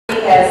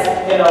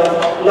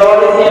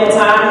lauded him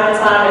time and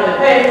time in the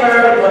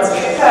paper. He wants me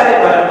to cut it,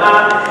 but I'm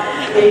not,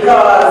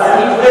 because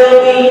he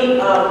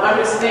really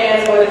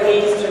understands what it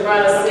means to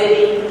run a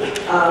city,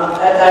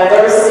 a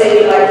diverse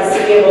city like the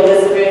city of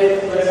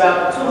Elizabeth, with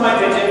about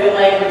 200 different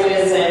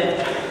languages and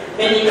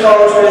many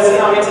cultures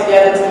coming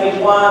together to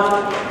be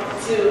one.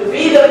 To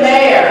be the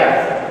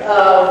mayor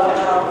of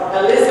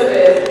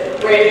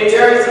Elizabeth, where New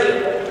Jersey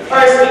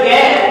first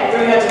began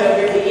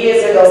 350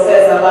 years ago,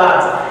 says a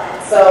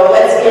lot. So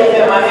let's give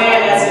him a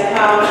hand as he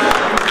comes.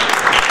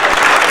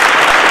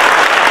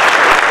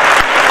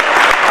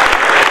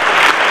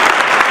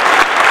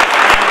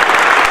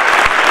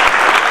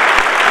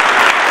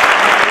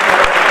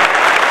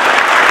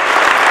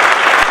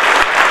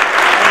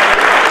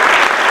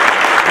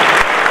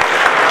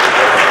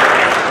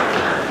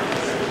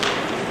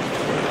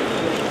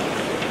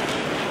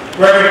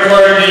 Reverend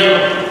clergy,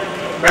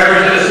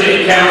 members of the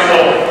City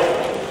Council,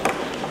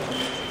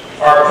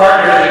 our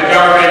partners in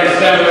government,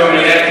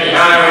 Assemblywoman Nancy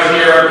Hahn is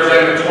here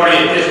representing the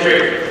 20th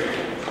District,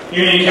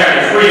 Union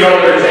County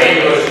freeholders,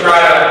 Angel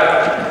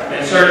Estrada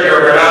and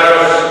Sergio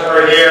Granados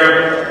are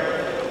here.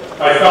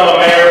 My fellow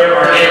mayor,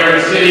 our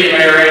neighboring city,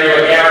 Mayor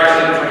Angela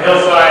Garrison from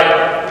Hillside,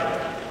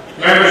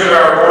 members of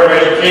our Board of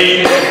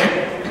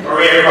Education,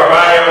 Maria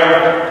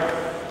Carvalho,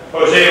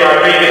 Jose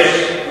Rodriguez,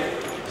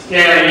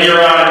 Stanley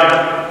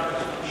Neron,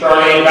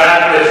 Charlene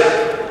Baptist,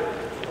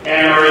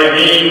 Anna Maria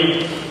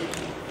Mean.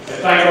 I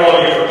thank all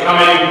of you for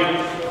coming.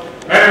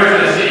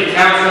 Members of the City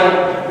Council,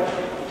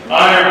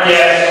 honored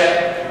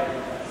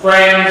guests,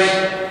 friends,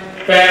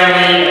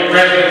 family, and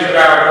residents of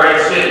our great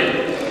city.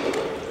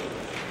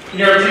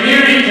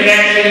 Community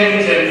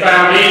connections and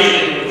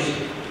foundations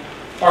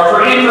are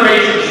for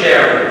information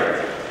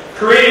sharing,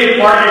 creating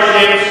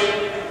partnerships,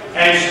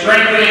 and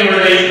strengthening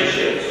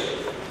relationships,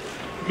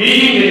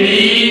 meeting the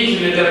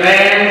needs and the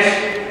demands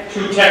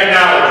to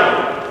technology.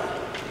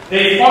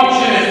 They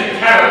function as a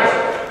catalyst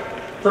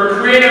for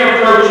creative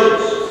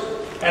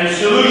approaches and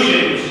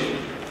solutions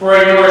for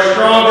a more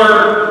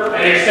stronger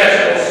and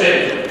accessible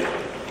city.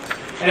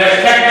 And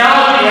as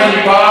technology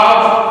has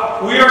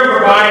evolved, we are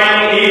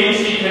providing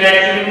agency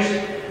connections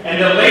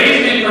and the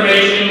latest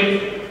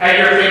information at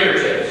your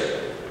fingertips.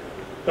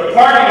 The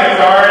Parking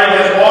Authority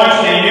has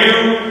launched a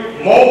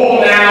new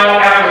Mobile Now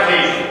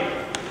application.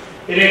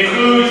 It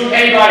includes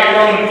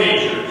pay-by-phone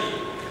features,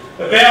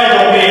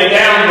 available via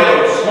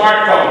download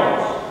smartphones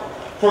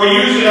for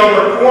use in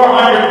over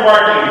 400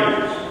 parking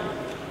meters,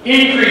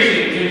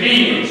 increasing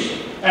convenience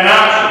and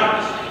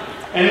options,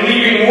 and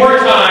leaving more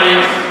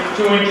time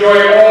to enjoy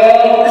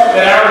all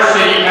that our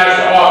city has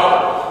to offer.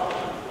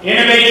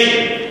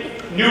 Innovation,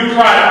 new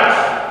products,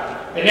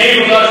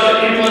 enables us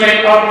to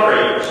implement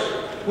upgrades.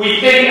 We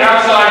think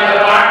outside the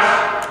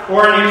box,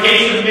 or in the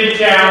case of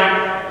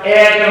Midtown,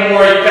 add the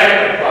more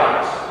effective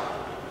box.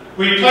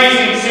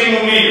 Replacing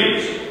single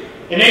meters,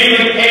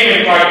 enabling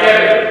payment by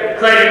debit,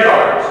 credit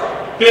cards,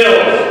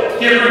 bills,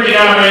 different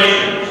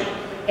denominations,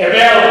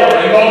 available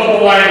in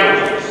multiple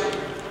languages.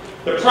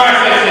 The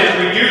process has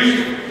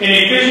reduced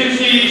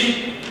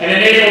inefficiencies and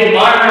enabled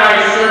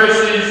modernized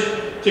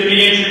services to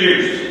be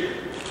introduced.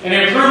 And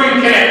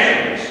improving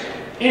connections,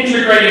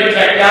 integrating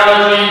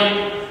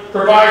technology,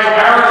 provides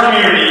our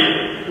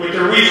community with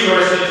the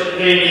resources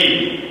they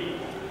need.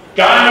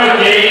 Gone are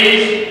the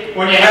days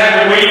when you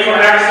had to wait for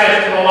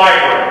access to the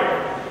library,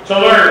 to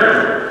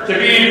learn, to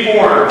be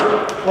informed,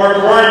 or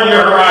broaden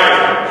your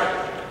horizons.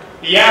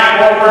 The app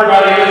offered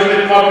by the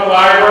Elizabeth Public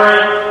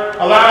Library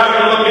allows you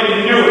to look at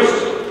the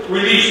newest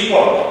release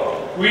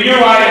book, renew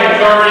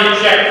items already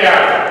checked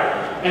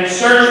out, and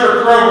search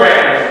for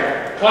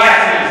programs,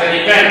 classes,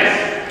 and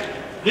events.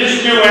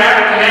 This new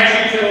app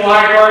connects you to the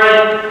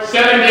library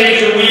 7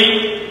 days a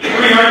week,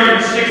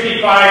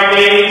 365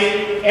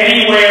 days,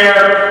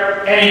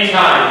 anywhere,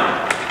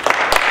 anytime.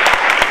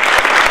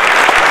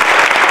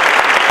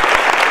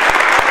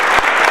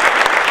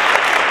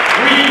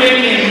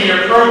 Rethinking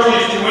the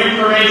approaches to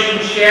information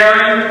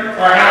sharing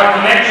are how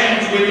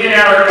connections within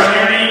our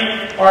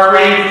community are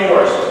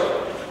reinforced.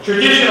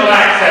 Traditional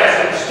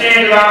access and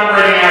standard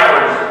operating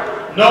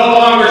hours no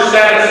longer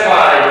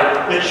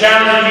satisfy the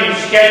challenging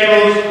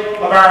schedules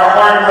of our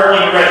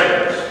hardworking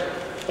residents.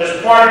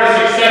 As part of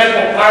a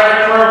successful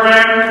pilot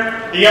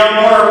program, the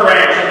Elmore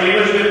branch of the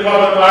Elizabeth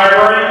Public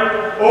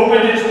Library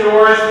opened its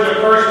doors for the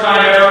first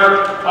time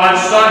ever on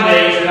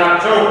Sundays in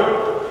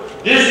October.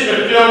 This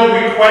fulfilled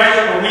requests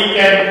for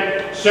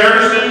weekend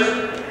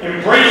services,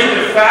 embraced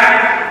the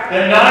fact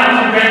that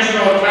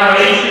non-conventional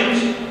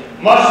accommodations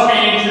must be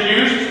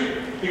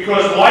introduced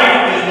because life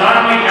does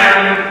not only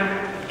happen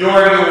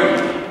during the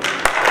week.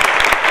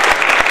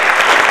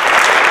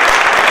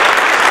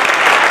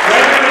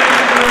 Whether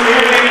it's through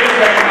innovative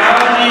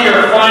technology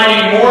or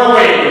finding more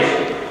ways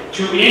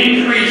to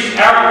increase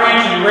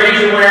outreach and raise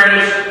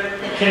awareness,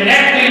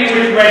 connecting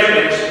with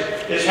residents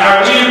is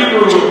how we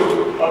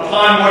improve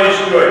upon what is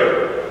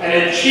good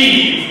and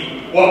achieve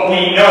what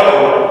we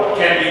know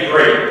can be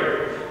great.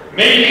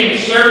 Making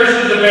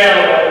services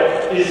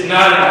available is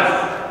not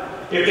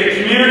enough. If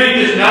the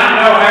community does not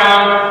know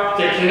how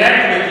to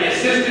connect with the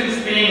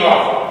assistance being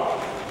offered,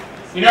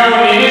 You know,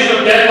 when the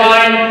initial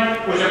deadline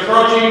was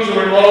approaching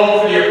to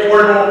enroll for the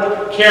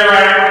Affordable Care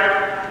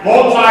Act,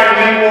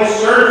 multilingual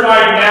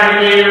certified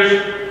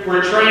navigators were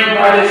trained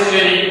by this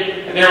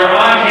city, and they were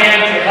on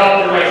hand to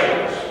help the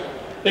residents.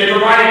 They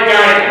provided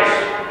guidance.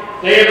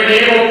 They have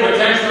enabled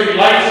potentially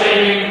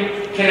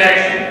life-saving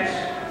connections.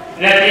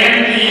 And at the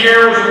end of the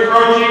year was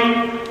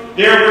approaching,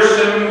 there were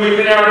some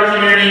within our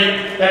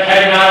community that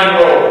had not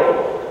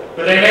enrolled,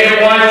 but they may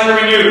have wanted to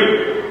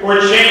renew or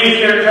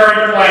change their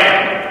current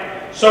plan.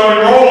 So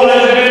Enroll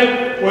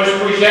Elizabeth was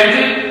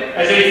presented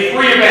as a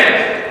free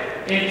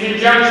event in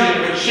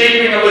conjunction with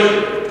Shaping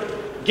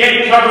Elizabeth,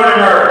 Get Covered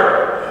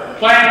America,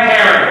 Planned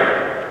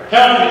Parenthood,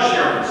 Health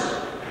Insurance,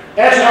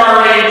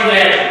 SRA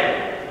International,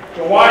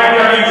 the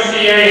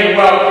YWCA and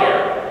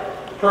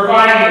WellCare,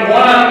 providing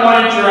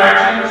one-on-one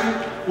interactions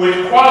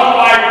with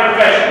qualified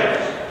professionals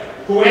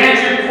who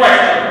answered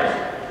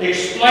questions,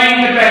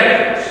 explained the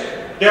benefits,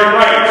 their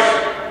rights,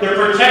 the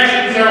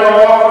protections that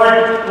were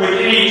offered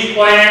within each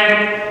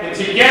plan, and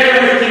together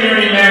with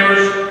community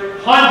members,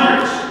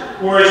 hundreds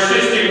were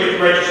assisted with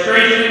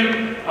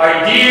registration,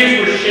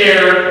 ideas were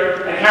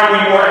shared, and how we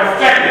more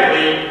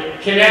effectively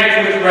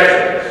connect with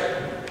residents.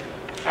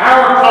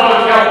 Our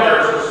public health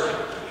nurses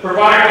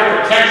provide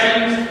the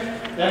protections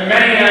that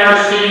many in our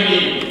city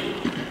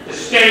need to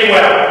stay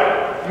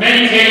well,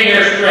 maintain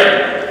their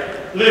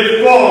strength,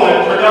 live full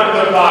and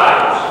productive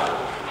lives,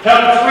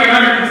 help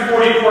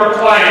 344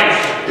 clients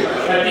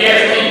at the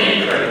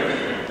STD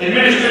clinic,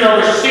 administered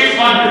over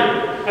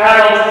 600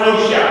 adult flu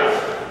shots,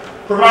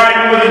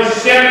 provided more than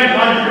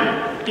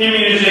 700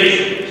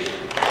 immunizations.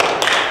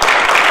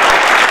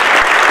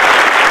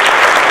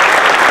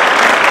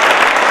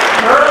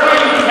 Early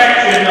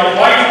detection of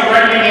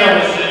life-threatening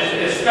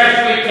illnesses,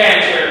 especially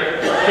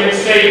cancer, can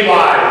save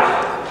lives.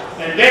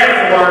 And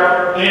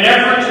therefore, in an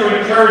effort to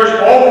encourage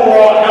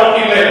overall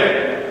healthy living,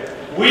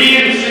 we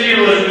in the City of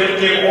Elizabeth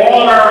give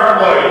all of our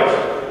employees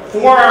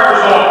 4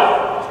 hours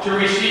off to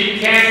receive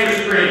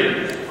cancer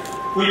screenings.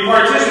 We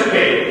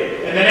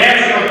participate in the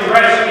National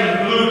Dress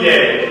in Blue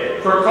Day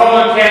for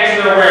colon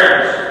cancer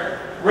awareness,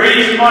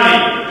 raise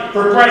money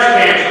for breast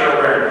cancer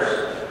awareness,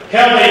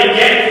 held a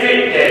Get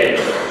Fit Day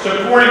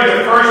supporting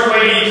the First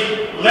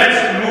Lady's Let's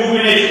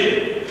Move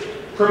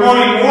initiative,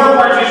 promoting more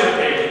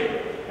participation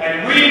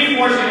and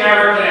reinforcing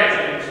our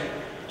connections.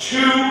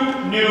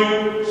 2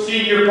 new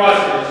senior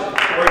buses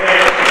were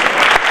added.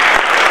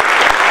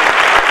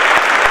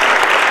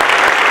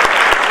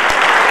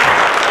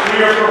 We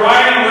are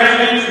providing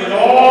residents with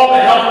all the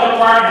health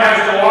department has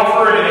to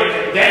offer in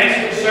a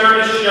condensed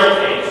service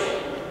showcase.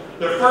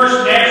 The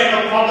first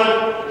National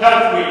Public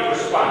Health Week was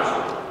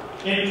sponsored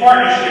in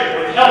partnership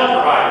with health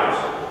providers,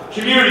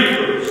 community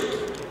groups,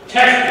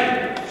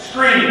 testing,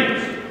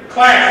 screenings,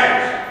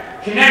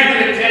 classes,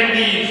 connected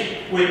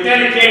attendees with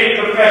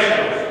dedicated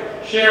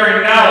professionals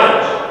sharing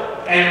knowledge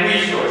and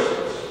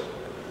resources.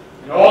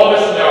 And all of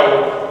us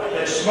know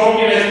that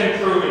smoking has been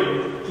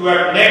proven to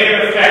have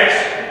negative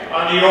effects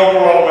on the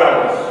overall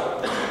wellness.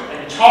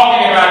 And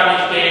talking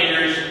about these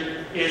dangers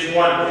is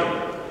one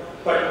thing,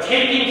 but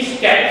taking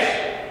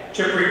steps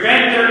to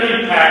prevent their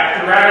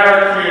impact throughout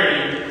our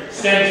community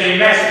sends a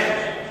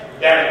message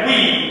that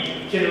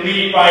we can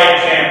lead by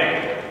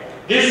example.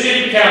 This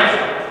City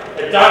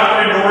Council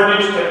adopted an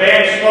ordinance to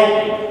ban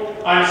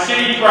smoking on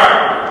city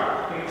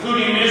property,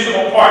 including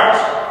municipal parks,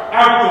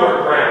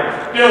 outdoor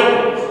grounds,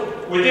 buildings,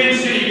 within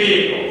city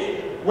vehicles,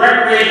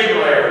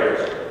 recreational areas,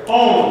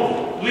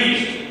 owned,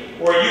 leased,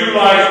 or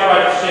utilized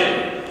by the city.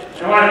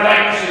 And I want to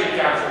thank the City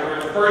Council.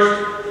 We're the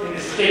first in the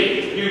state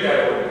to do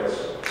that ordinance.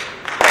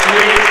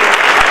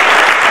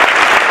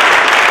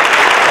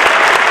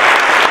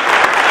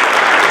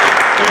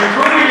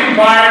 Improving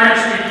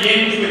environments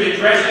begins with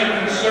addressing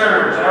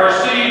concerns. Our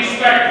city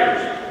inspectors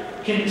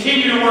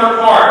continue to work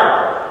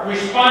hard,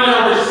 respond to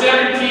over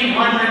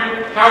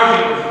 1,700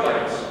 housing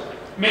complaints,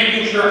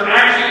 making sure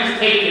action is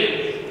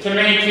taken to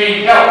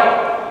maintain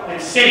health and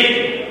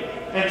safety.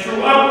 And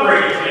through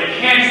upgrades and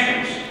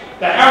enhancements,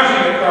 the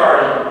Housing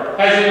Authority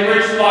has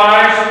enriched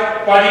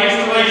lives by the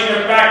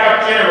installation of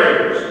backup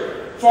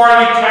generators,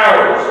 Farley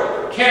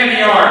Towers,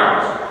 Kennedy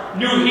Arms,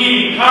 new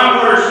heating,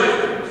 hot water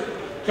systems,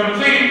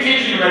 completed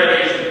kitchen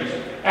renovations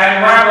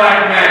at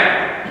Rowlack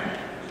Manor.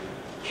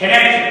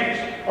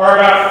 Connections are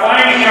about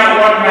finding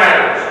out what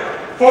matters,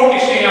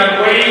 focusing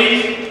on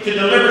ways to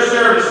deliver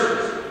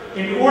services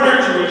in order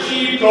to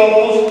achieve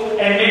goals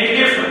and make a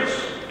difference.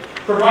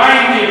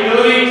 Providing the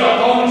ability to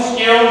hone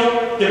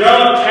skills,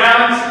 develop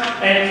talents,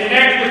 and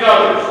connect with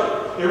others.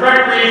 The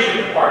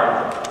Recreation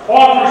Department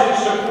offers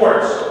and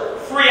supports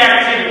free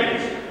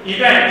activities,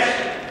 events,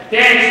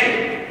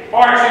 dancing,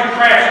 arts and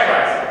crafts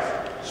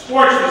classes,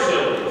 sports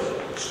facilities,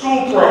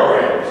 school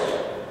programs.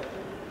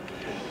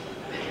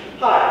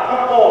 Hi,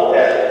 I'm Paul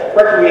Tess,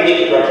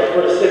 Recreation Director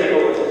for the City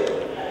of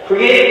Elizabeth.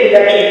 Creative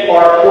connections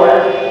are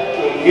important.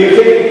 In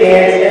music,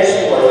 dance, and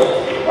sports,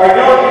 our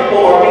young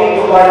people are being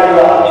provided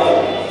with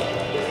opportunities.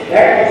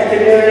 Connect with the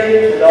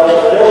community,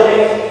 develop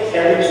abilities,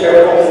 and reach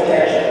their full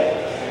potential.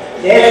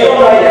 National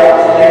Night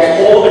Out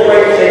connects all the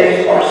great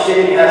things our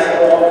city has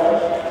to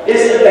offer.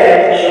 This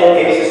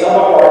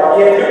some of our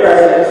gifted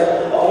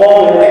residents,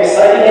 along with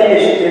exciting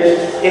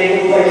initiatives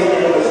taking place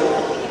in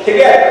Elizabeth.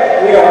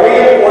 Together, we are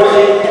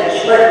reinforcing and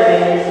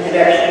strengthening the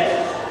connection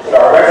with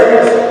our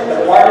residents,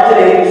 departments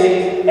and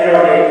agencies, and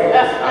our neighborhoods.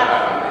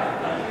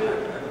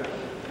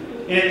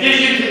 In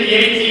addition to the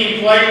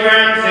 18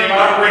 playgrounds, they've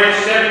operated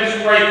 7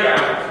 spray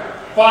fountains,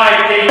 5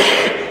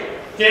 daycares.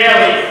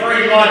 Daily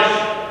free lunch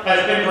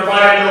has been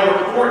provided to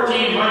over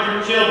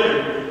 1,400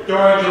 children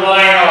during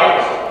July and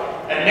August.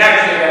 And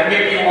naturally, that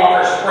Mickey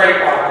Walker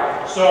Spray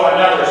Park saw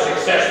another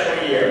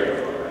successful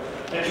year.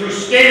 And through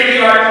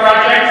state-of-the-art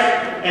projects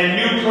and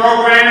new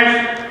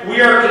programs, we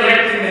are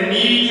connecting the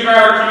needs of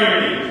our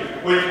community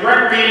with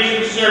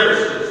recreation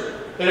services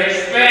that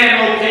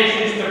expand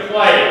locations to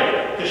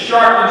play, to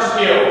sharpen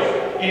skills,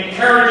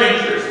 encourage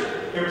interest,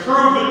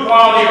 improve the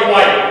quality of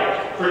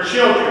life for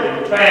children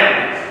and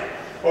families.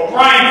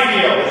 O'Brien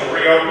Field is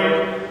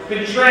reopened,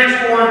 been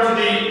transformed to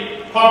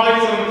the public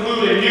to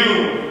include a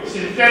new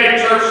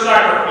synthetic turf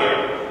soccer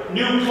field,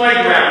 new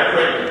playground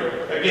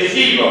equipment, a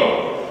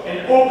gazebo,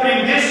 and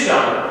opening this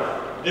summer,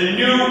 the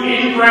new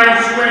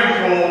in-ground swimming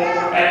pool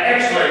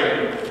at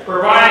X-Lake,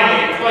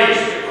 providing a place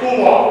to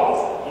cool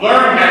off,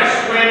 learn how to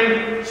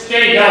swim,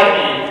 stay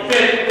healthy and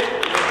fit.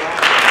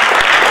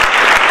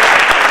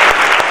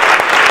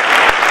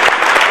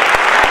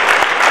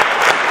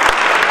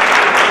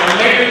 And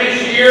later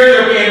this year,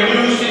 there will be a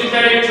new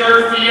synthetic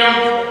turf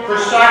field for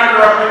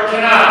soccer up at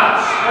Canal,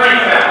 spray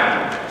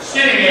fountain,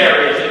 sitting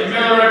areas at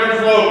Miller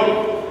Evans Logan,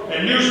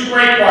 a new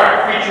spray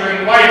park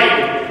featuring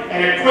lighting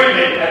and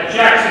equipment at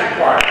Jackson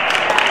Park.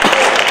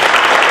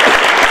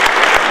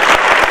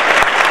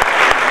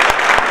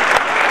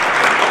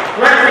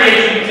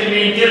 Recreation can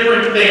mean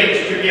different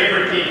things to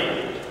different people.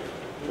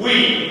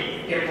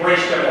 We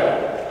embrace them all.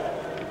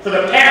 For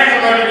the past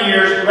 11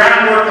 years,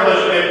 Groundwork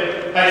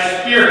Elizabeth has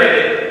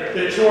spearheaded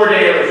the Tour de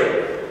Elizabeth.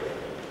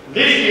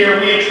 This year,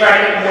 we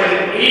attracted more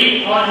than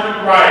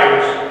 800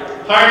 riders,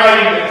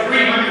 highlighting the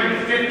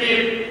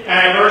 350th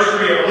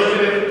anniversary of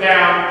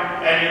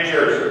Elizabethtown and New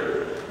Jersey.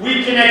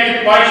 We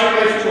connected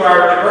bicyclists to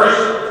our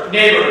diverse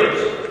neighborhoods,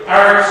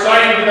 our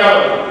exciting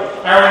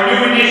development, our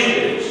new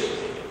initiatives.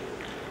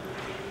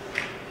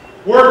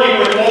 Working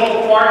with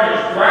local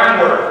partners,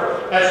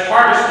 Groundwork has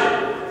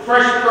harvested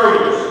fresh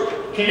produce,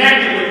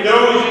 connected with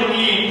those in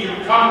need to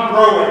come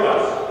grow with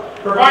us,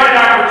 provided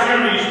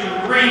opportunities to the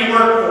green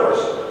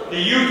workforce, the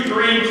youth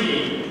green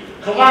team,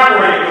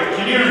 collaborated with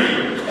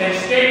community and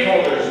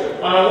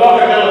stakeholders on a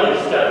walkability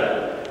study.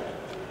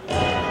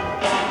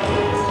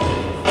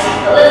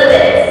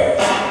 Elizabeth.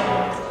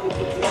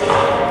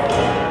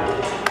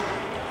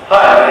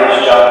 Hi, my name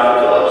is Jonathan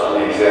Phillips. I'm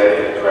the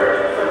Executive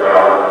Director for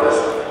Groundwork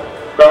Elizabeth.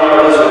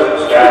 Groundwork Elizabeth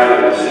was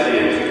founded in the city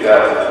in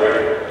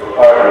 2003. We're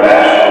part of a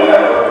national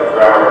network of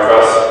Groundwork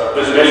Trusts,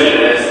 whose mission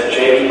is to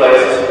change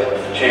places,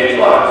 change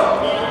lives.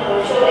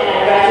 And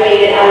I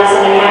graduated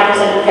Allison and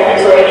Hamilton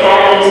Preparatory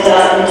Academy in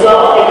 2012.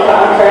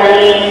 I'm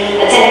currently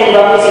attending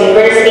Rutgers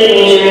University,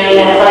 majoring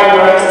in applied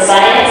marketing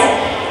science.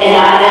 And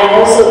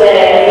I'm also the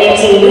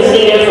maintain youth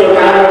leader for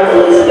Groundwork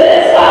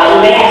Elizabeth. You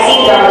may have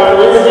seen Groundwork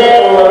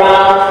Elizabeth all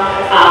around.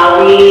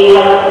 We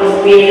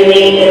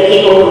relate the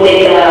people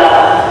with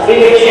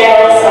river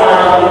trails,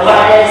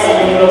 partners,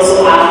 and we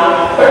also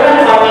have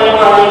urban farming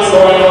projects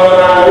going all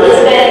around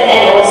Elizabeth,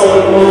 and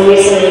also more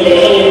recently the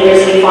King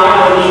University Farm,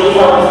 where we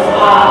help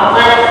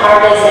plant,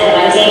 harvest, and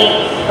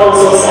maintain,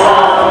 also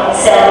sell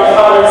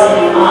products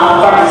in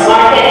farmers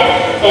market.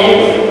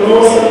 And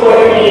most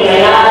importantly,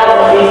 right now,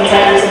 what we're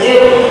trying to do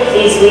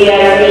is we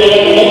are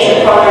creating a nature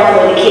park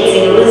for the kids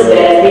in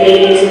Elizabeth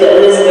related to the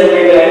Elizabeth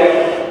River.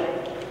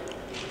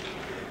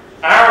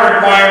 Our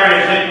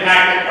environment is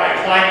impacted by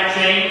climate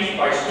change,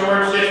 by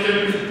storm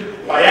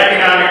systems, by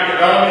economic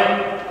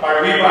development, by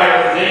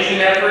revitalization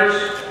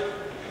efforts.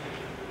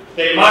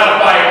 They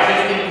modify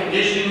existing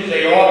conditions,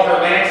 they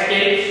alter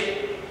landscapes.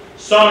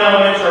 Some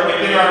elements are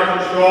within our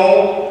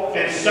control,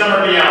 and some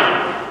are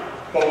beyond.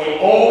 But we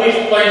always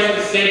place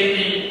the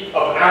safety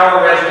of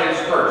our residents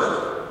first.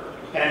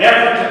 An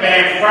effort to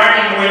ban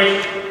fracking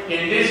waste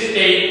in this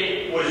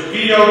state was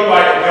vetoed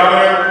by the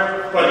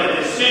governor, but the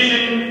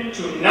decision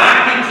to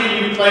not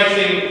continue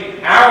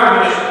placing our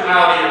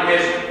municipality at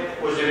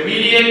risk was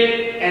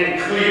immediate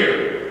and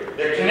clear.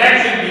 The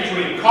connection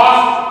between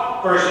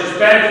cost versus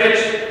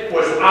benefits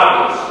was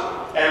obvious.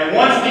 And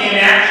once the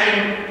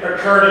inaction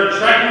occurred in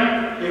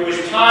Trenton, it was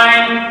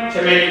time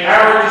to make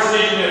our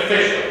decision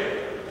official.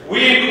 We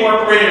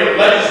incorporated a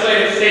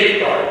legislative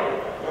safeguard.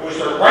 It was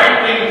the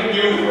right thing to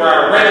do for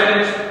our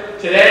residents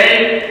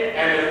today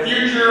and the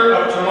future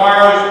of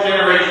tomorrow's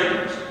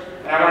generations.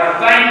 And I want to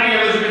thank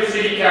the Elizabeth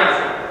City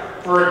Council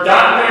for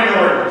adopting an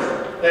ordinance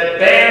that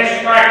bans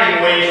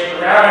fracking waste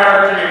throughout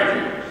our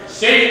community,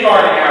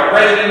 safeguarding our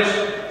residents,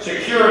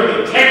 securing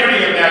the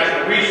integrity of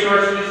natural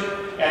resources,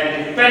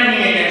 and defending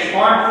against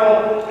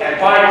harmful and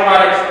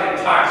byproducts and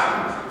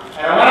toxins.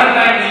 And I want to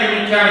thank the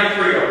Union County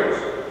Freeholders,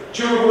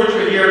 2 of which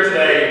are here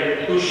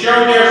today, who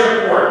showed their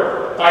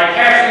support by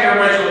passing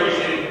a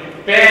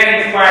resolution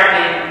banning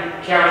fracking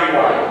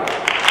countywide.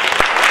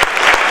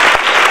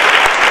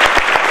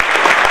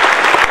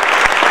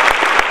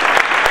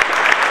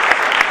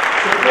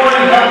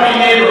 healthy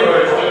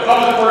neighborhoods, the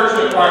Public Works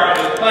Department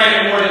has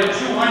planted more than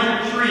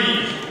 200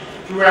 trees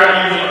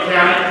throughout Union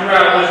County,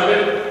 throughout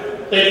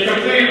Elizabeth. They've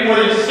completed more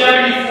than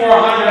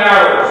 7,400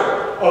 hours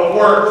of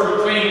work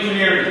through clean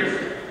communities,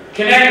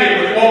 connected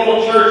with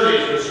local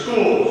churches and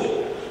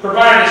schools,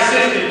 provided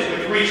assistance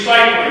with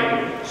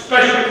recycling,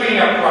 special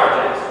cleanup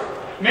projects.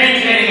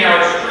 Maintaining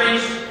our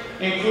streets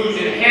includes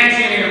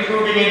enhancing and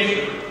improving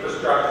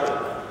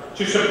infrastructure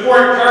to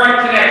support current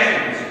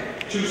connections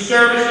to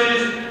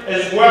services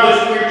as well as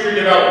future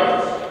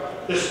developments.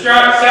 The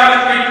South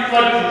Street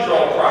Flood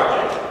Control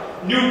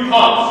Project, new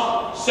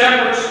pumps,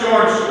 separate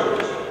storm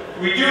sewers,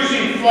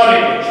 reducing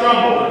flooding at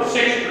Trumbull and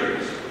 6th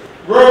Streets,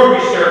 road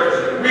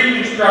resurfacing,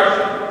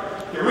 reconstruction,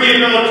 the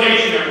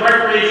rehabilitation of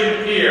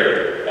Recreation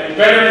Pier and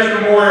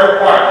Veterans Memorial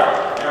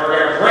Park. And we're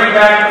going to bring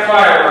back the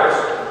fireworks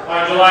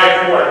on July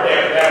 4th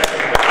after that's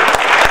been done.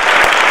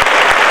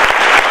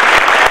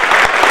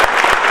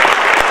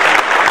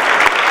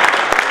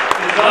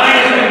 Design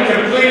has been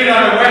completed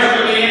on the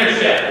westerly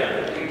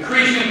intercept,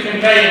 increasing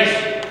conveyance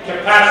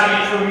capacity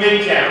through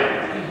Midtown,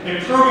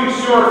 improving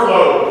sewer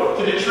flow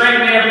to the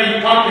Trenton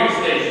Avenue pumping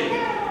station,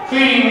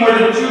 cleaning more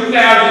than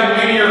 2,000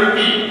 linear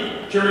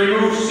feet to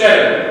remove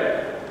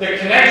sediment. The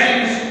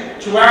connections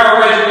to our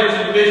residents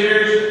and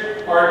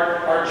visitors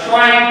are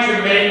trying to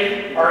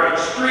make are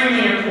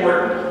extremely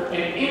important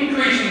in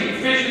increasing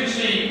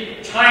efficiency,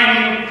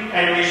 timing,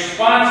 and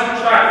responsive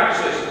traffic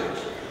systems.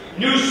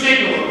 New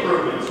signal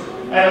improvements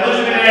at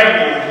Elizabeth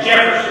Avenue and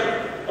Jefferson,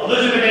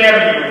 Elizabeth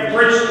Avenue and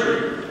Bridge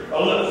Street,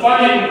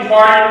 funded in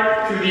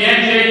part through the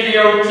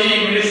NJDOT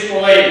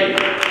municipal aid.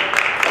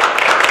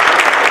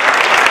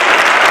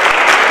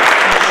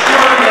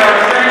 Ensuring that our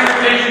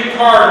transportation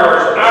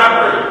corridors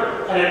operate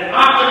at an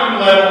optimum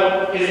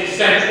level is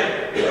essential.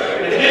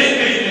 And this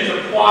vision is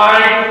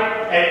applied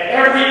at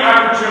every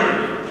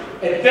opportunity.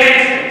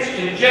 Advancements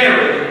can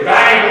generate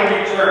valuable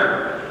return.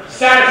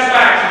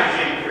 Satisfaction is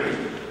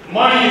increased.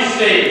 Money is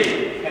saved.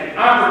 And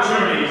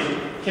opportunities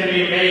can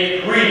be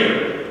made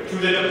greener. Through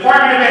the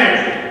Department of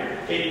Energy,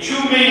 a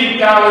 $2 million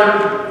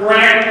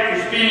grant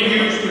is being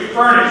used to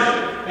furnish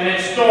and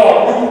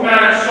install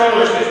roof-mounted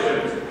solar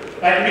systems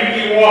at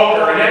Mickey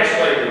Walker and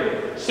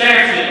Exlater,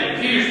 Sampson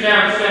and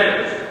Peterstown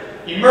Centers,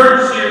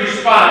 emergency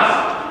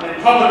response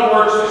and public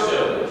works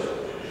facilities.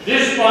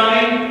 This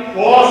funding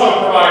will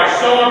also provide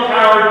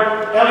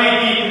solar-powered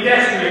LED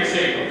pedestrian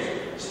signals,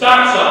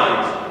 stop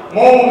signs,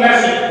 mobile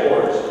message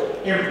boards,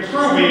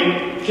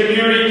 improving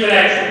community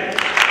connection.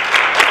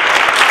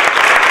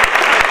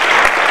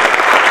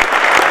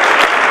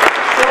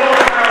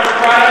 Solar-powered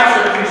products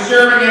are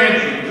conserving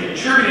energy,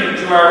 contributing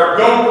to our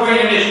Go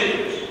Green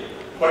initiatives.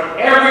 But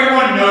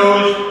everyone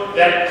knows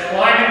that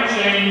climate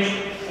change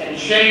and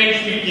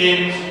change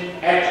begins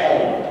at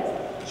home.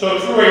 So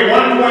through a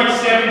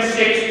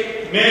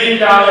 $1.76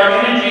 million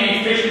energy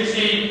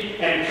efficiency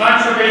and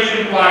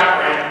conservation block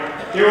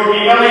grant, there will be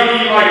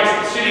LED lights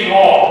at City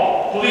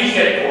Hall, police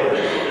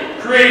headquarters,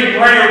 creating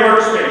brighter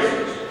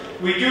workspaces,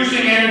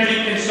 reducing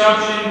energy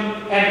consumption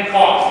and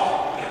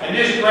cost. And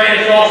this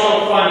grant is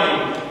also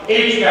funding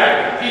HVAC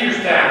at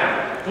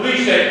Peterstown,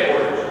 police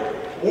headquarters,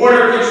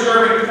 water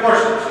conserving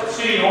faucets at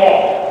City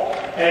Hall.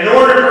 And in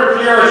order to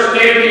procure a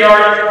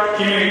state-of-the-art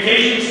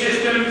communication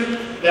system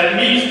that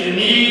meets the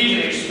needs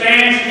and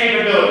expands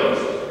capabilities,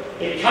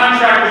 a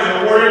contract was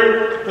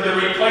awarded for the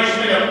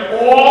replacement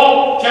of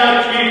all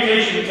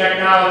telecommunication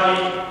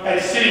technology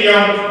at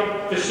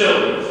city-owned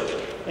facilities,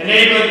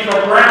 enabling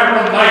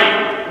programmable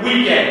night,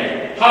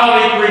 weekend,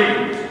 holiday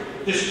greetings,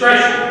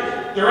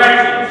 discretion,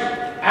 directives,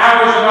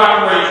 hours of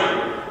operation,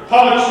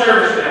 public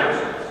service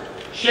announcements,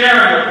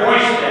 sharing of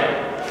voicemail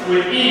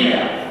with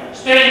email,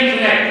 staying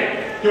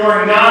connected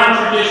during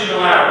non-traditional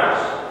hours.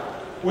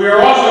 We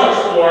are also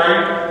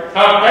exploring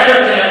how better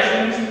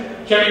connections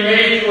can be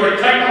made through a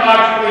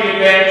technologically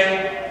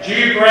advanced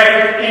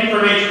geographic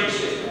information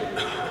system.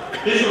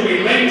 This will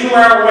be linked to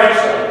our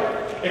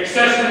website,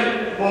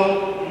 accessible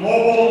from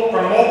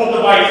mobile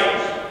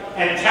devices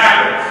and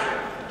tablets,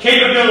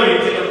 capability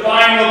to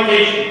define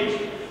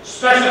locations,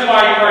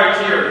 specify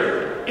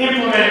criteria,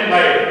 implement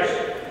layers,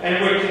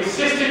 and with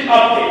consistent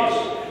updates,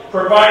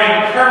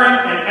 providing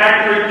current and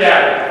accurate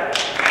data.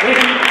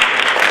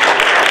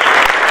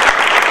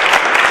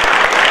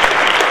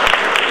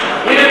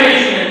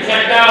 Innovation and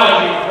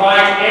technology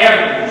provides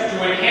avenues to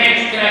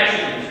enhance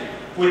connections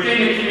within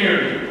the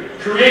community,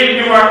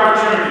 create new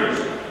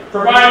opportunities,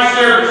 provide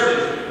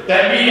services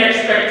that meet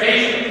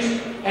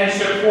expectations, and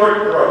support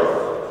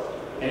growth.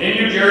 And in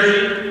New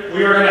Jersey,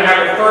 we are going to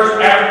have the first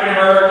African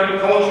American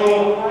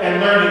Cultural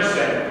and Learning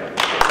Center.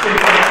 It's been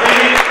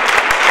completed.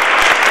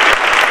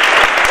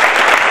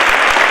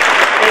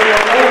 It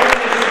will open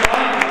this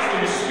month.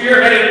 It's been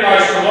spearheaded by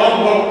Salome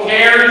Hope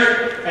Cares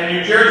and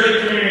New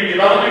Jersey Community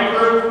Development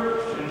Group.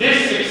 And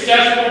this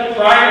successful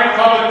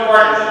private-public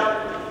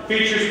partnership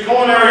features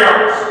culinary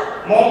arts,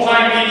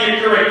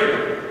 multimedia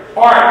curriculum,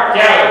 art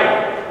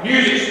gallery,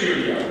 music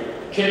studio,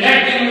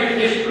 connecting with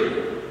history,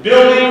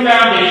 building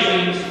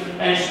foundations,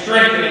 and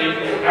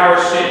strengthening our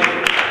city.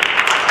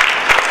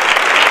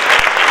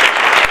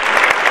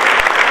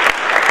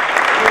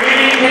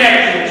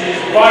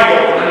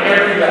 vital on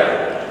every level.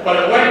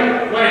 But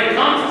when it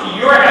comes to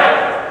your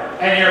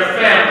health and your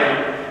family,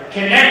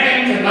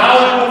 connecting to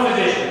knowledgeable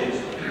physicians,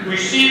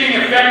 receiving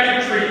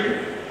effective treatment,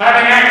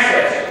 having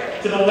access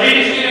to the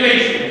latest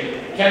innovation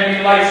can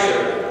be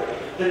life-saving.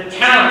 The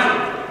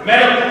talented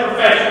medical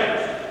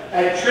professionals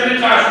at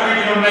Trinitas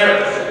Regional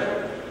Medical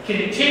Center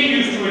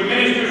continues to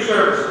administer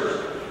services,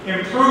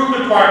 improve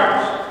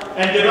departments,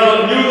 and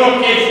develop new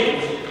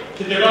locations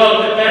to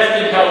develop the best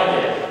in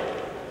healthcare.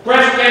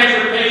 Breast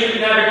Cancer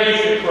Patient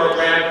Navigation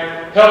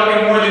Program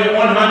helping more than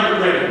 100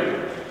 women.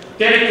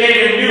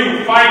 Dedicated a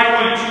new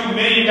 $5.2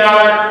 million,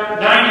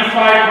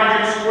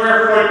 9,500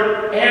 square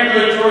foot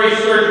ambulatory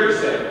surgery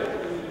center.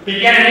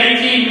 Began an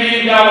 $18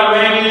 million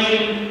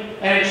renovation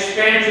and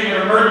expansion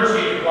of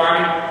emergency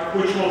department,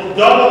 which will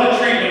double the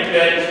treatment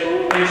beds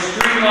and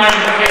streamline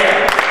the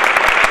care.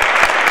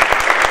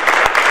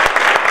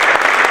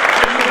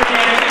 This will be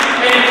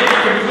anticipated to be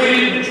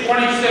completed in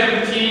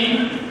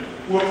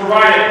 2017, will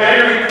provide a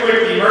better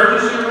equipped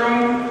emergency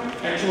room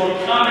and to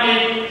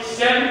accommodate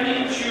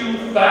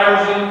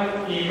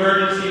 72,000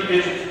 emergency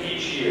visits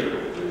each year.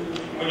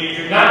 When you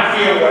do not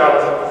feel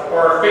well or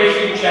are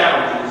facing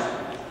challenges,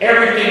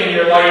 everything in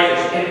your life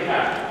is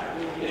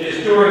impacted. It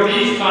is during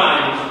these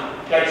times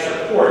that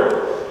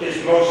support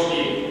is most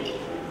needed.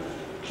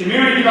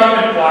 Community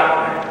Development Block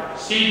Grant,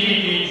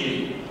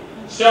 CDBG,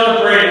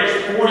 celebrated its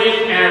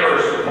 40th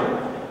anniversary,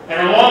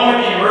 and along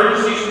with the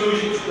Emergency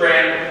Solutions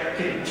Grant,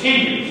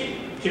 continues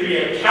to be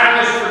a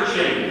catalyst for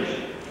change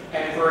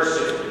and for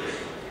assistance.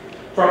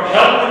 From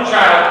help with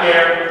child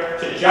care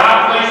to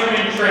job placement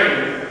and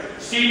training,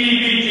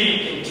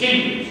 CDBG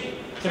continues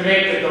to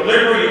make the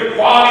delivery of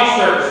quality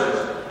services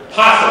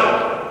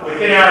possible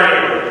within our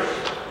neighborhoods.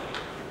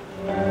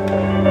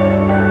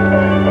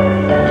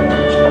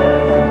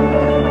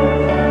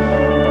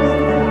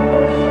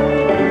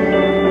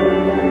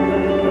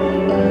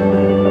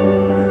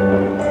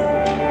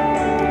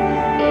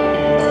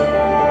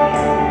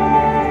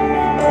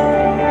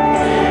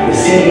 The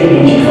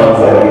CDBG funds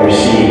that we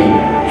receive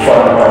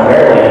fund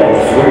primarily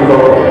 3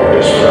 program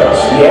areas for us.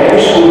 The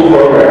after-school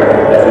program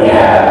that we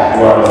have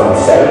runs in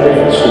 7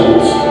 different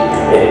schools.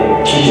 It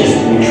teaches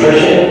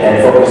nutrition and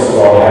focuses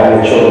on having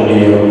the children do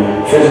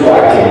physical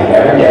activity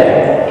every day.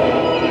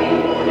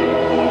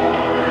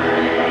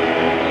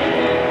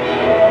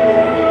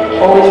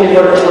 Always we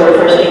work toward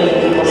first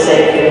making people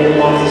safe and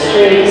off the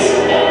streets,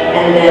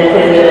 and then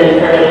putting them in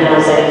permanent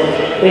housing.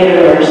 We have an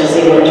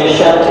emergency winter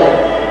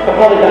shelter. But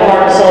probably the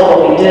heart and soul of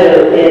what we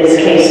do is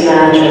case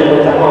management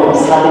with the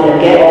homeless, helping them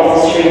get off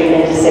the street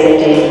into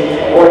safety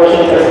or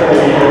keep their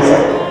permanent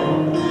housing.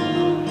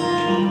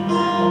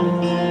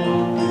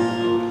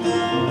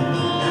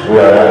 We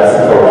are a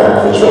program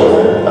for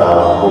children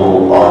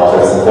who are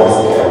placed in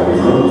foster care. We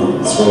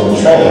recruit, screen,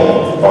 train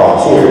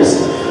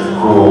volunteers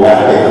who,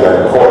 after they go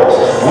to court,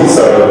 we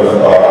serve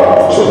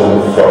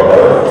children from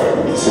birth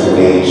to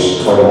age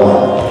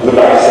 21. We'd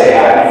like to say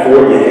happy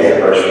 40th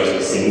anniversary to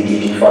the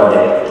CDBG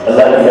funding and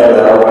let you know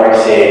that our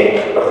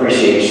YMCA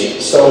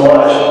appreciates so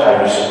much how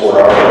you support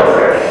our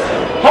program.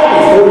 Happy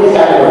 40th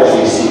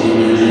anniversary,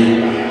 CDBG,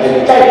 and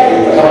thank you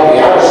for helping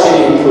our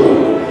city improve,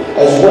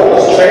 as well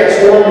as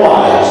transform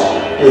lives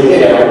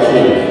within our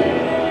community.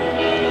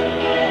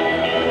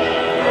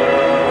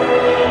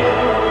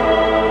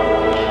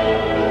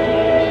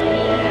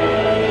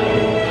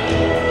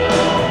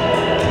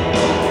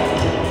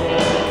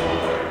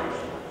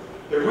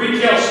 The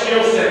Retail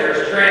Skills Center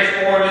is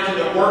transformed into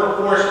the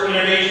Workforce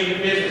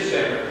Innovation Business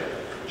Center,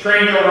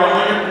 trained over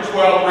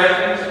 112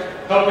 residents,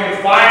 helping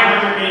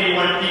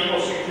 581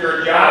 people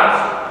secure jobs.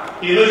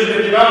 The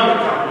Elizabeth Development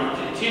Company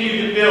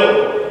continued to build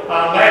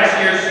on last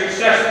year's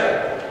successful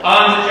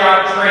on-the-job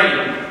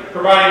training,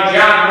 providing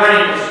job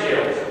readiness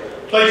skills,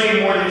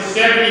 placing more than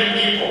 70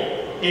 people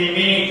in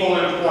meaningful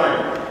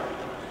employment.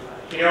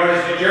 You know,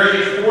 as New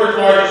Jersey's 4th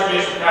largest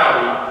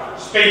municipality,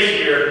 space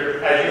here,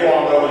 as you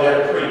all know, is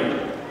at a premium.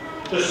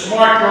 The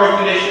smart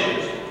growth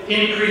initiatives,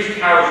 increased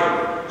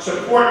housing,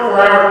 support for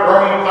our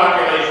growing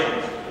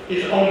populations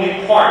is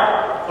only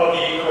part of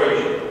the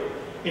equation.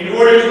 In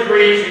order to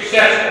create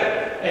successful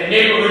and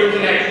neighborhood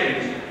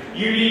connections,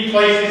 you need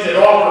places that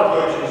offer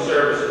goods and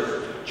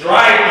services,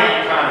 drive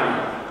the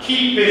economy,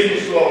 keep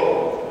business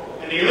local.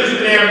 And the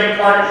Elizabeth Avenue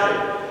Partnership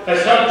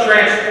has helped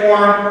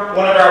transform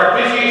one of our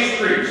busiest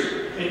streets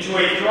into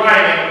a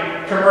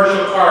thriving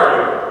commercial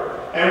corridor.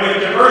 And with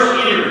diverse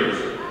eateries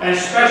and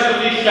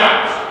specialty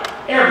shops,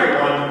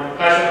 everyone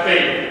has a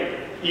favorite.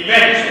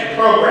 Events and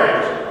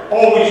programs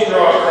always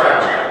draw a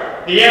crowd.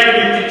 The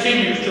Avenue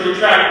continues to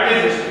attract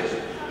businesses,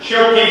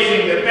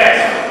 showcasing the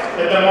best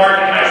that the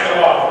market has to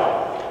offer.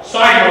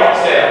 Sidewalk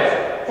sales,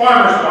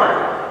 farmers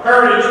market,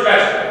 heritage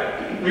festival,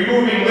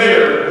 removing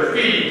litter and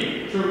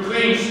graffiti through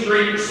Clean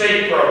Street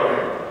Safe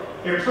program,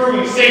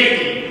 improving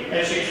safety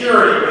and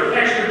security with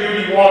extra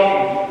duty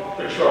walking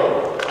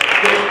patrol.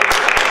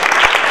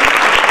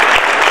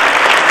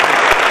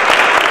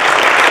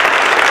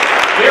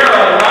 There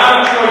are a lot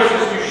of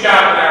choices to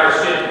shop in our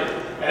city,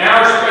 and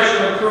our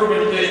special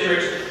improvement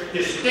districts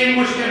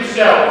distinguish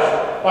themselves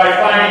by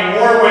finding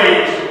more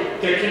ways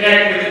to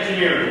connect with the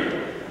community.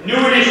 New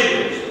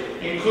initiatives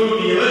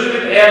include the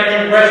Elizabeth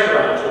Avenue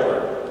Restaurant Tour,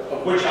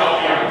 of which I'll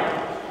be on,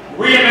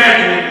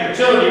 reimagining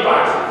utility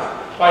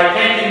boxes by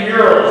painting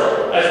murals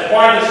as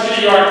part of the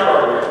City Art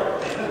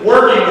Program,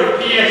 working with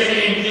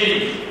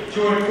PSC&G to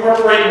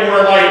incorporate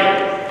more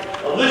lighting.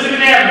 Elizabeth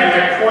Avenue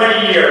had quite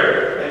a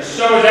year, and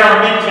so is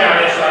our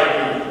Midtown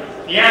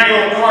SID, the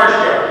annual car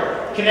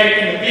show,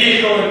 connecting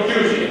vehicle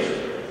enthusiasts,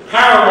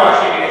 power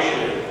washing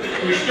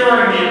initiative,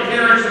 restoring the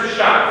appearance of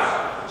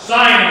shops,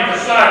 sign and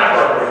facade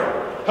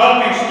program,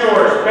 helping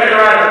stores better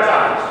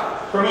advertise,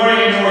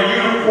 promoting a more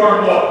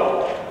uniform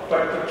look,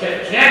 but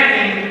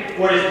connecting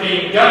what is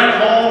being done at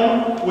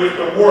home with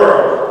the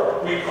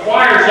world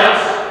requires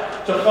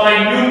us to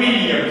find new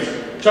mediums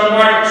to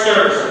market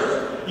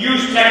services,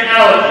 use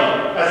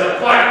technology as a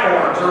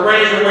platform to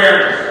raise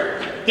awareness,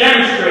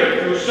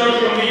 demonstrate through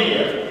social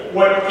media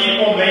what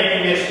people may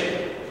be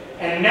missing.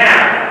 And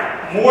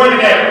now, more than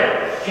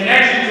ever,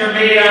 connections are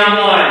made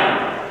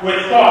online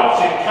with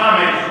thoughts and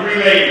comments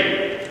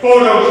relayed,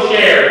 photos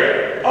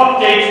shared,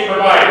 updates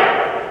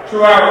provided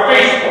through our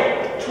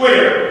Facebook,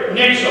 Twitter,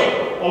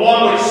 Nixle,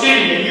 along with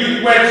city and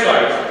youth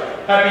websites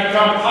have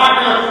become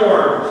popular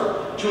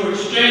forums to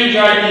exchange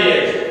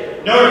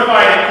ideas,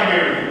 notify the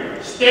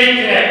community, stay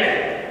connected.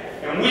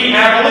 And we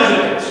have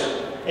Elizabeth's,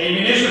 a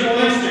municipal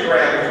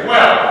Instagram as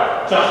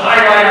well, to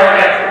highlight our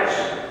efforts.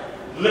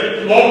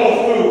 Local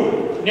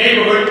food,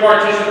 neighborhood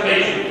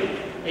participation.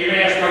 I even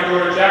asked my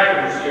daughter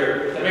Jacqueline who's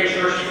here to make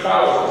sure she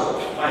follows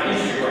us on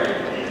Instagram.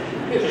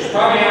 She's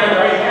probably on it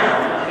right now.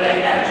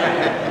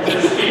 To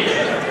the speech.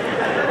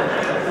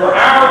 For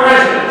our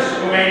residents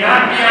who may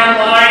not be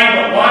online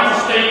but want to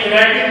stay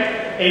connected,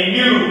 a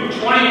new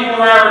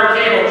 24-hour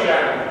cable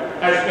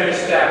channel has been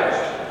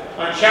established.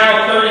 On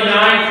Channel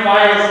 39,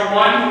 FiOS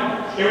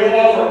 1, it will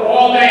offer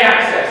all-day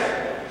access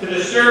to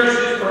the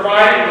services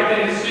provided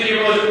within the City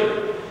of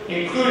Elizabeth,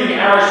 including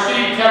our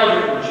city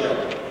television show,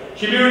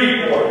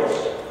 community boards,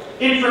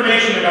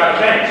 information about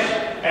events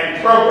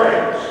and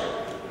programs.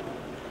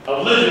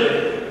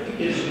 Elizabeth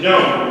is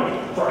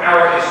known for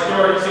our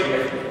historic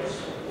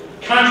significance,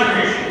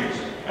 contributions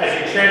as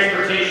a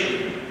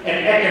transportation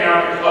and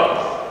economic hub,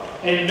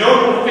 and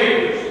notable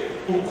figures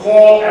who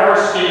call our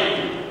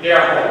city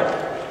their home.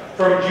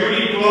 From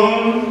Judy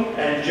Bloom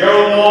and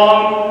Joe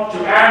Long to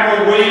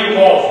Admiral William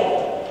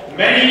Halsey,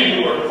 many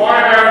who were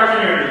part of our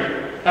community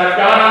have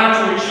gone on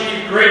to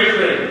achieve great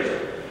things,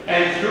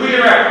 and through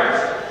their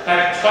efforts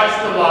have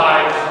touched the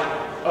lives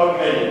of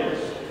millions.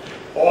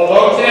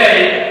 Although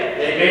today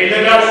they may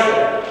live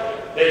elsewhere,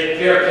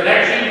 their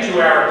connection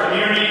to our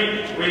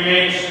community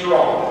remains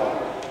strong.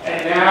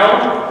 And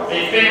now,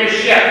 a famous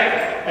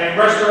chef and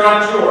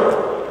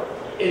restaurateur,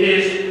 it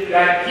is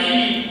that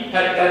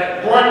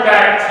that brought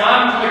back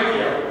Tom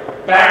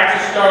Colicchio back to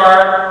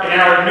star in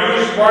our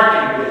newest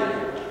marketing video,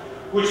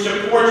 which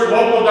supports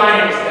local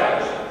dining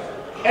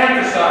establishments,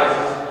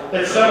 emphasizes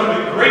that some of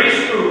the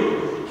greatest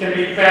food can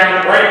be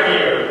found right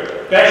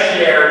here, best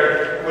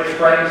shared with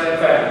friends and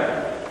family.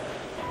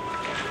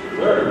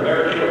 Learn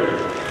very short,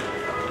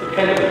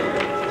 dependable,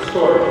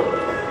 story,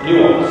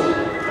 nuance,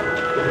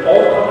 with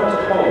all comers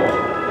at home,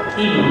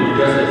 even when you're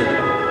just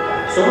listening.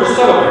 So we're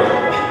celebrating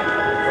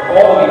for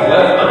all that we've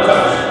left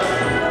untouched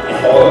and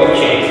all that we've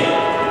changed,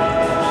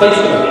 placed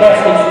in the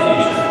past into the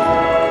future.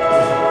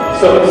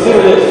 So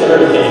consider this a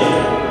heritage.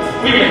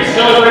 We've been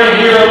celebrating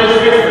here in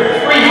Elizabeth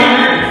for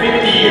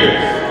 350 years,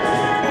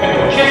 and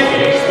we're just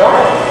getting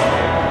started.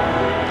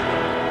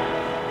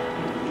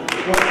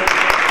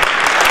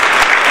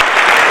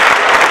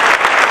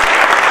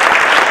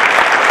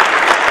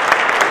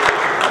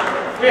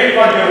 We had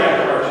fun doing that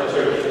commercial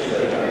too.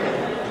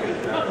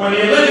 When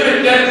the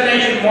Elizabeth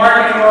Destination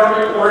Marketing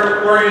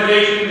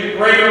Organization, the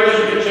Greater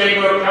Elizabeth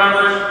Chamber of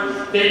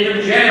Commerce, they've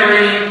been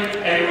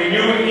generating and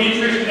renewing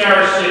interest in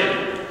our city.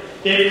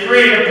 They've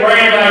created a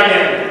brand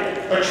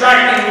identity,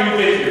 attracting new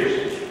visitors,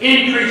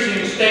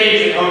 increasing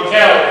stays in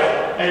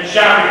hotels and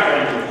shopping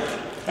venues,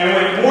 and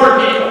with more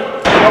people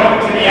going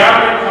to the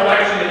Outlet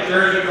Collection at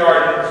Jersey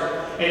Gardens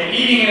and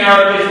eating in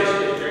our business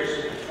districts,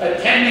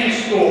 attending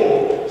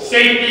school,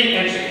 safety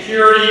and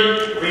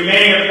security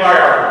remain a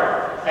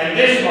priority. And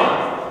this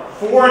month,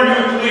 4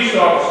 new police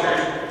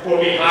officers will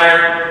be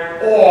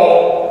hired.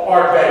 All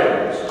are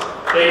veterans.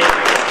 They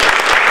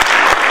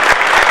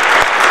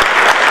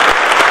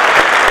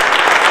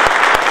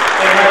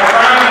have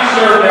proudly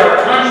served our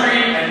country,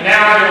 and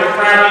now they will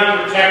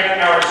proudly protect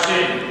our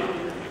city.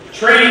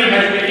 Training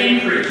has been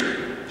increased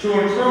to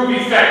improve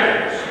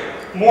effectiveness,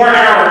 more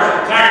hours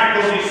of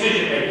tactical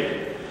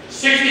decision-making.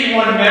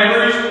 61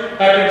 members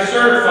have been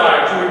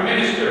certified to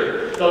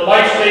administer the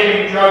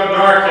life-saving drug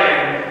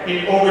Narcan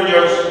in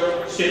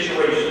overdose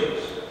situations.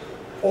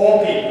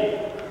 All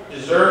people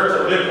deserve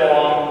to live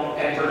long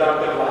and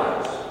productive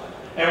lives.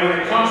 And when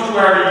it comes to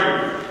our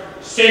youth,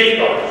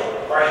 safeguards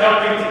are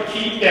helping to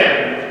keep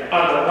them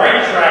on the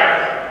right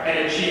track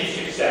and achieve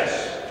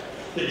success.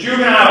 The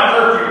Juvenile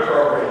Curfew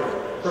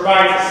Program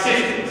provides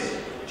assistance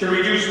to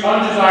reduce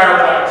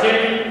undesirable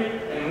activity,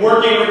 and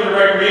working with the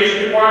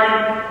Recreation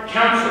Department,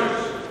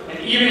 counselors and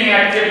evening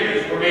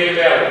activities were made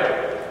available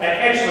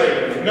at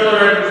Exlake and Miller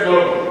Edwards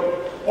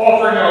Logan,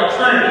 offering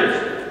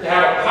alternatives to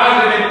have a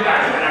positive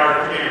impact on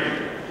our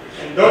community.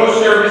 And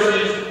those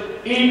services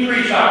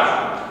increase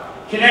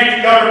options,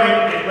 connect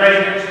government and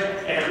residents,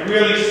 and it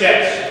really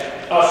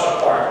sets us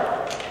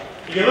apart.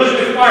 The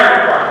Elizabeth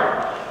Fire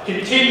Department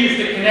continues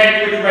to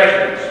connect with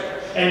residents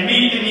and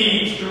meet the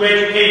needs through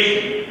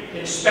education,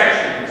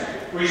 inspections,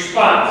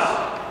 response,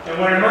 and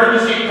when an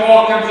emergency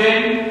call comes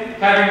in,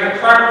 having the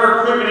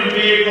proper equipment and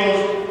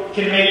vehicles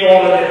can make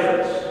all the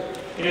difference.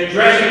 In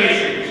addressing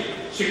issues,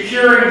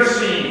 securing the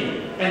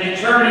scene, and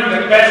determining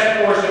the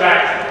best course of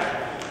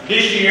action.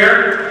 This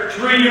year,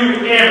 3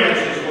 new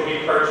ambulances will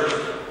be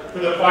purchased for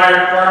the fire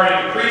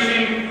department,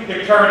 increasing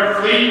the current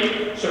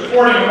fleet,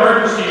 supporting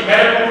emergency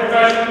medical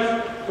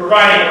professionals,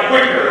 providing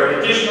quicker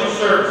and additional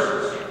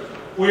services.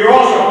 We are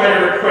also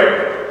better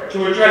equipped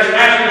to address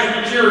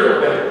hazardous material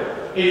bin,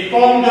 a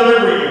foam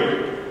delivery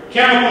unit,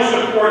 chemical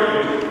support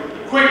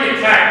unit, quick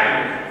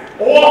attack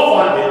unit, all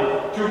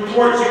funded through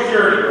port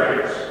security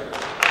grants.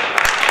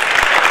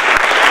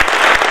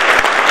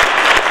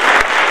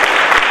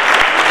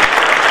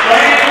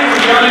 Planning for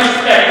the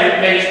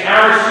unexpected makes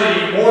our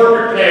city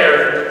more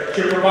prepared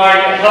to provide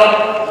the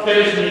help that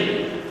is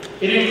needed.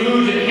 It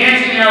includes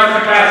enhancing our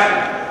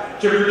capacity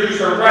to produce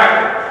a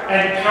rapid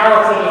and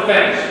powerful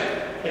defense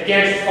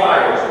against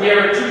fires. We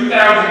have a 2,000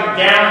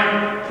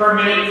 gallon per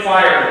minute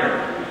fire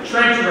unit,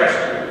 trench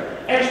rescue,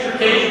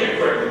 extrication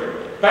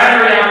equipment,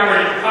 battery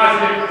operated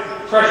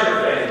positive pressure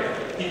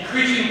fan,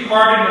 decreasing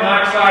carbon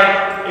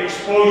monoxide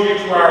exposure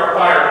to our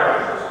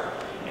firefighters.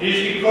 It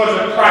is because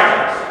of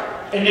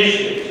projects,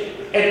 initiatives,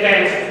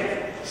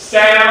 advancement,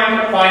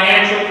 sound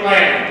financial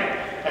planning,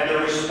 and the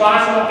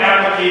responsible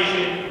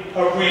application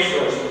of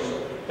resources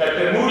that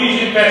the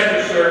Moody's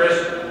Investor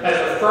Service has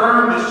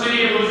affirmed the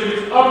City of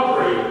Elizabeth's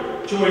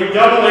upgrade to a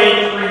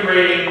AA3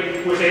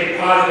 rating with a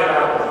positive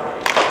outlook.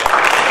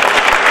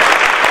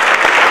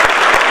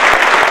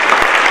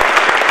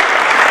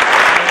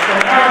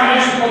 From our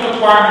municipal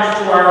departments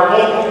to our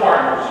local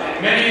partners,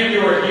 and many of you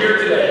are here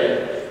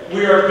today,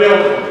 we are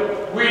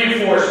building,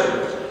 reinforcing,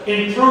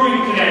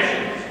 improving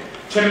connections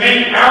to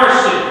make our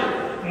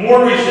city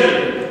more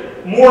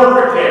resilient,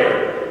 more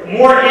prepared,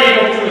 more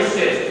able to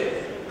assist.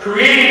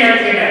 Creating a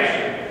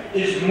connection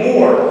is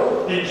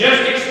more than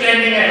just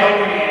extending a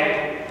helping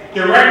hand,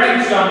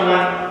 directing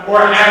someone,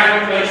 or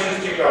having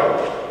places to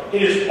go.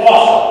 It is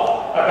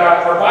also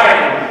about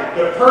providing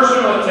the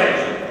personal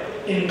attention,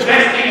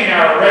 investing in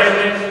our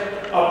residents,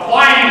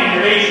 applying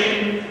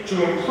innovation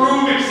to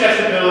improve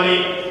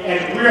accessibility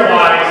and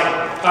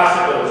realize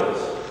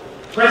possibilities.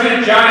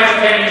 President John F.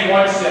 Kennedy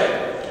once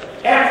said,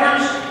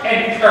 "Efforts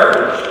and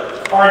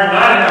courage are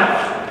not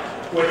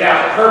enough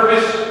without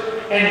purpose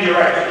and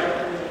direction."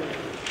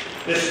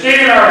 The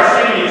state of our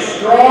city is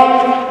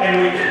strong,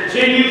 and we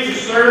continue to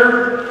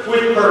serve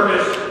with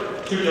purpose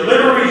to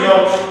deliver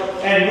results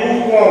and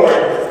move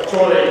forward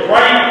toward a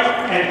bright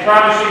and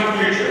promising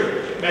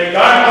future. May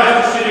God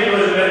bless the City of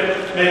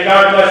Elizabeth. May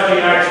God bless the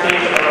United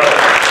States of America.